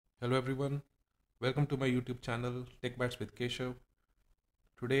Hello everyone, welcome to my YouTube channel Tech Bytes with Keshav.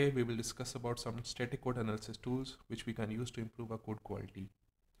 Today we will discuss about some static code analysis tools which we can use to improve our code quality.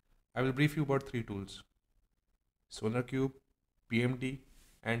 I will brief you about three tools: SonarQube, PMD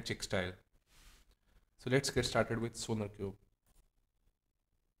and Checkstyle. So let's get started with SonarQube.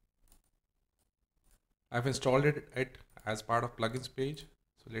 I've installed it as part of plugins page.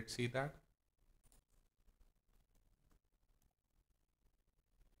 So let's see that.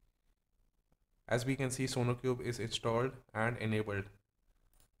 As we can see, SonarQube is installed and enabled.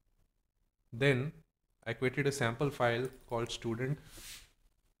 Then I created a sample file called student.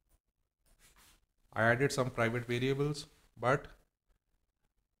 I added some private variables, but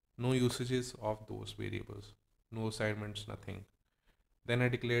no usages of those variables, no assignments, nothing. Then I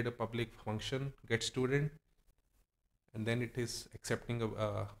declared a public function getStudent, and then it is accepting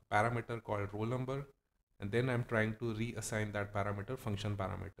a parameter called roll number, and then I'm trying to reassign that parameter function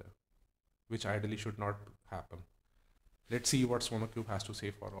parameter, which ideally should not happen. Let's see what SonarQube has to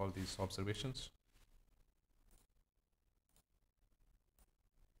say for all these observations.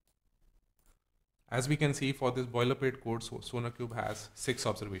 As we can see, for this boilerplate code, SonarQube has 6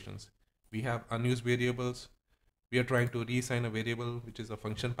 observations. We have unused variables. We are trying to reassign a variable which is a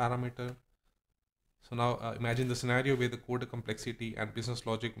function parameter. So now imagine the scenario where the code complexity and business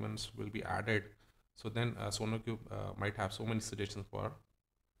logic ones will be added. So then SonarQube might have so many suggestions for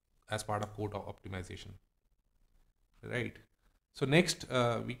as part of code optimization, right? So next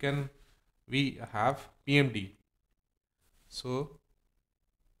we have PMD. So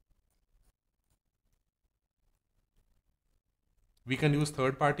we can use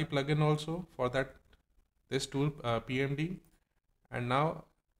third-party plugin also for this tool PMD. And now,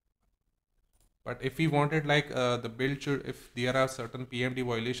 but if we wanted like the build should, if there are certain PMD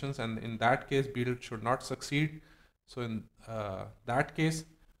violations, and in that case build should not succeed. So in that case,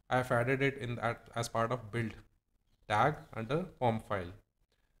 I've added it in that as part of build tag under POM file.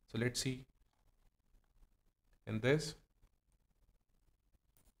 So let's see in this.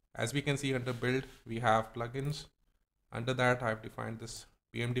 As we can see under build, we have plugins. Under that, I've defined this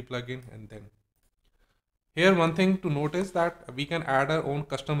PMD plugin, and then here one thing to notice that we can add our own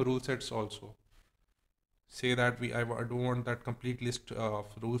custom rule sets also. Say that I don't want that complete list of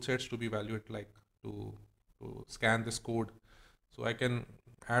rule sets to be valued like to scan this code. So I can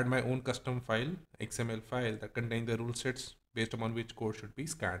add my own custom file, XML file that contains the rule sets based upon which code should be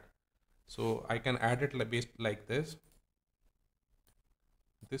scanned. So I can add it based like this.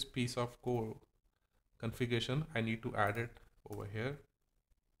 This piece of code configuration, I need to add it over here.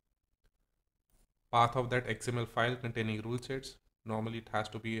 Path of that XML file containing rule sets. Normally it has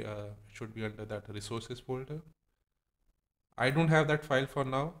to be should be under that resources folder. I don't have that file for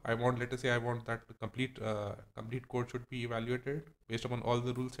now. I want, let us say I want that complete code should be evaluated based upon all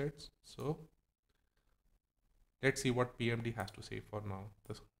the rule sets. So let's see what PMD has to say for now,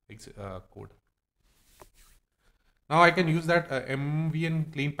 this code. Now I can use that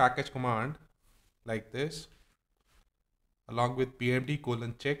mvn clean package command like this along with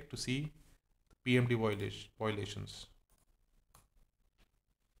PMD : check to see PMD violations.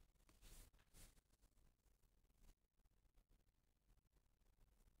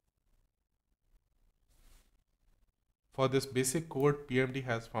 For this basic code, PMD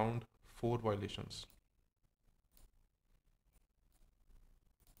has found 4 violations.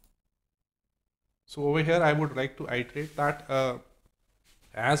 So over here, I would like to iterate that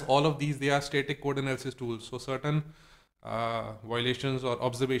as all of these, they are static code analysis tools. So certain violations or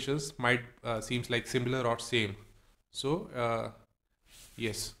observations might seems like similar or same. So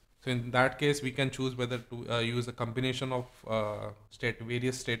yes. So in that case, we can choose whether to use a combination of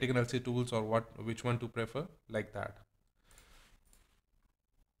various static analysis tools or which one to prefer, like that.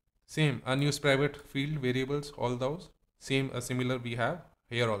 Same unused private field variables, all those similar we have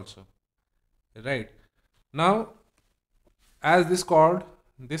here also, right? Now, as this called,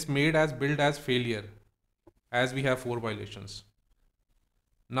 this made as build as failure, as we have 4 violations.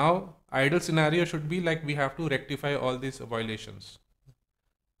 Now, ideal scenario should be like we have to rectify all these violations.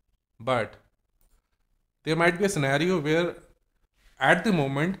 But there might be a scenario where at the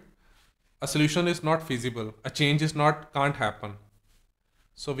moment a solution is not feasible, a change can't happen.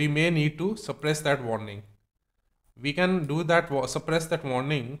 So we may need to suppress that warning. We can do that, suppress that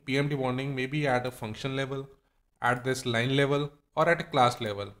warning, PMD warning, maybe at a function level, at this line level, or at a class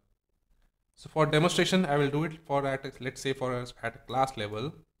level. So for demonstration, I will do it for let's say for us at a class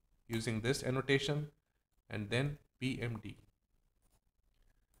level using this annotation and then PMD.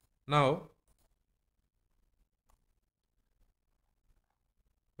 Now,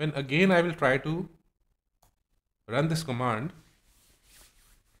 when again I will try to run this command,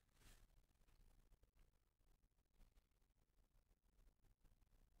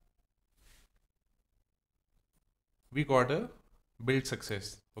 we got a build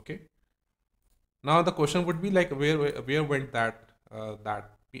success. Okay. Now the question would be like, where went that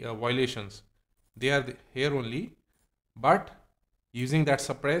violations? They are here only, but using that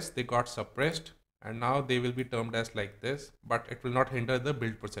suppress, they got suppressed, and now they will be termed as like this, but it will not hinder the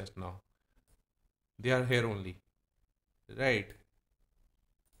build process now. They are here only, right?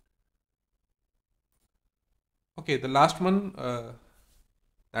 Okay, the last one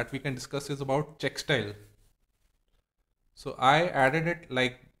that we can discuss is about check style. So I added it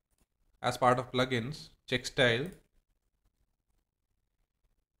like as part of plugins, check style.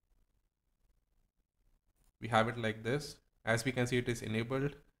 We have it like this. As we can see, it is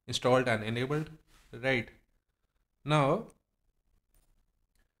enabled, installed and enabled, right? Now,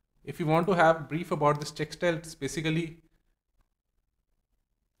 if you want to have brief about this check style, it's basically,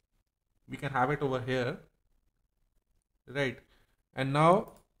 we can have it over here, right? And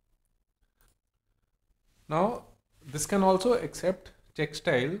now this can also accept check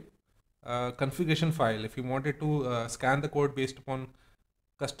style configuration file if you wanted to scan the code based upon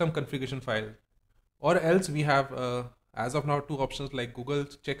custom configuration file, or else we have as of now two options like Google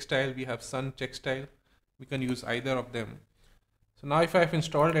check style, we have Sun check style. We can use either of them. So now if I've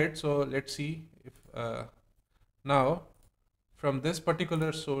installed it, so let's see if now from this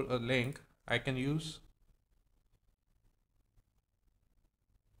particular link I can use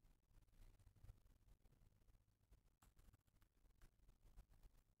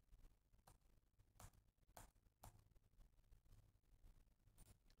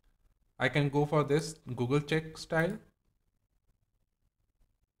I can go for this Google check style,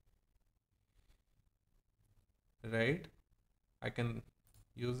 right? I can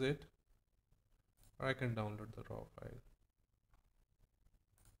use it, or I can download the raw file.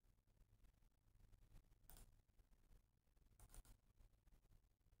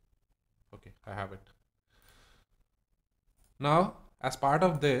 Okay, I have it. Now, as part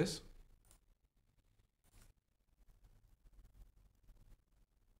of this,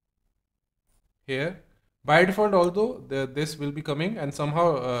 here, by default, although this will be coming, and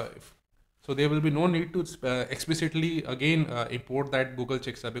somehow, so there will be no need to explicitly again import that Google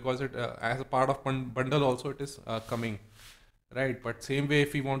Checkstyle, because it as a part of bundle also it is coming, right? But same way,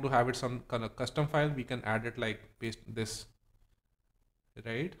 if we want to have it some kind of custom file, we can add it like paste this,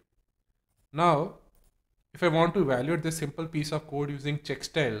 right? Now, if I want to evaluate this simple piece of code using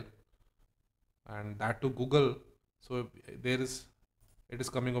Checkstyle, and that to Google, so there is, it is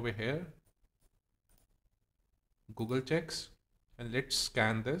coming over here, Google checks, and let's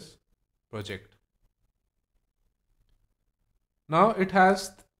scan this project. Now it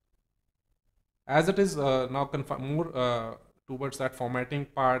has, as it is now more towards that formatting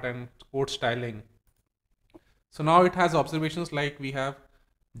part and code styling. So now it has observations like we have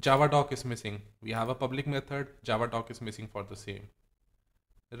Java doc is missing. We have a public method, Java doc is missing for the same,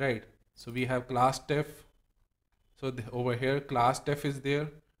 right? So we have class def. So over here, class def is there.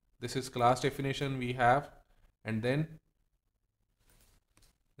 This is class definition we have, and then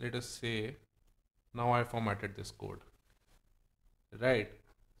let us say now I formatted this code, right?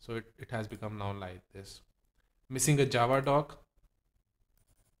 So it has become now like this. Missing a Java doc.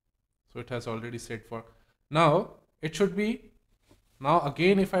 So it has already set for, now it should be, now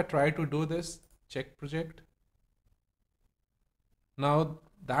again if I try to do this check project, now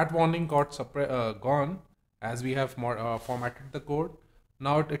that warning got gone as we have more formatted the code.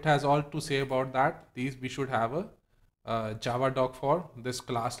 Now it has all to say about that. These we should have a Java doc for this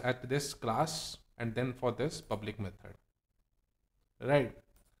class at this class, and then for this public method, right?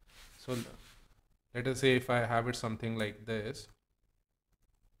 So let us say if I have it something like this,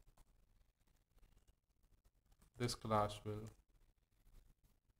 this class will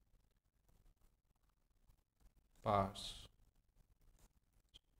parse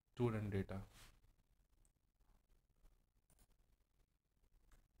student data.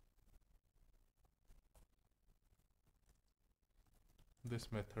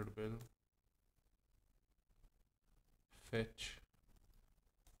 This method will fetch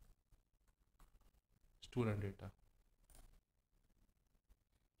student data.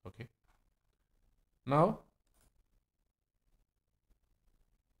 Okay. Now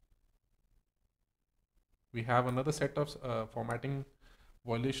we have another set of formatting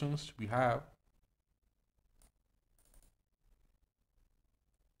violations. We have,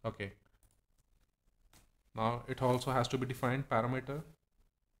 okay, now it also has to be defined parameter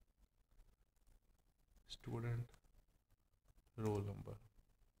student roll number,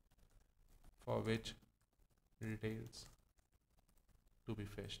 for which details to be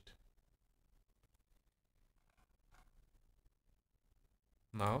fetched.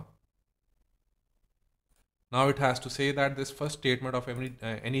 Now Now it has to say that this first statement of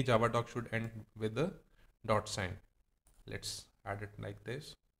any Java doc should end with the dot sign. Let's add it like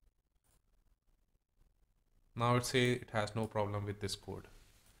this. Now it say it has no problem with this code.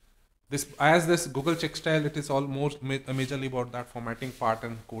 This Google check style, it is almost majorly about that formatting part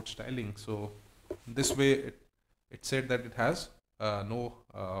and code styling. So this way it said that it has no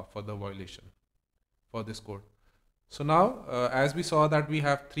further violation for this code. So now as we saw that we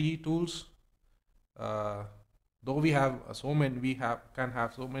have 3 tools, though we have so many, can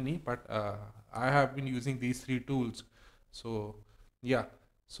have so many, but I have been using these 3 tools. So yeah,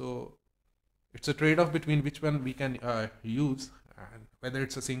 so it's a trade-off between which one we can use, and whether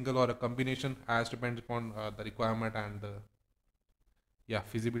it's a single or a combination, as depends upon the requirement and the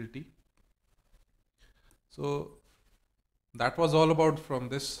feasibility. So that was all about from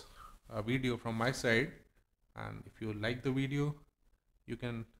this video from my side. And if you like the video, you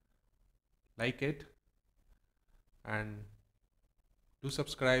can like it and do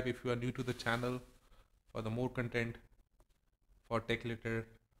subscribe if you are new to the channel for the more content for tech related.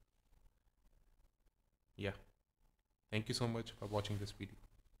 Yeah, thank you so much for watching this video.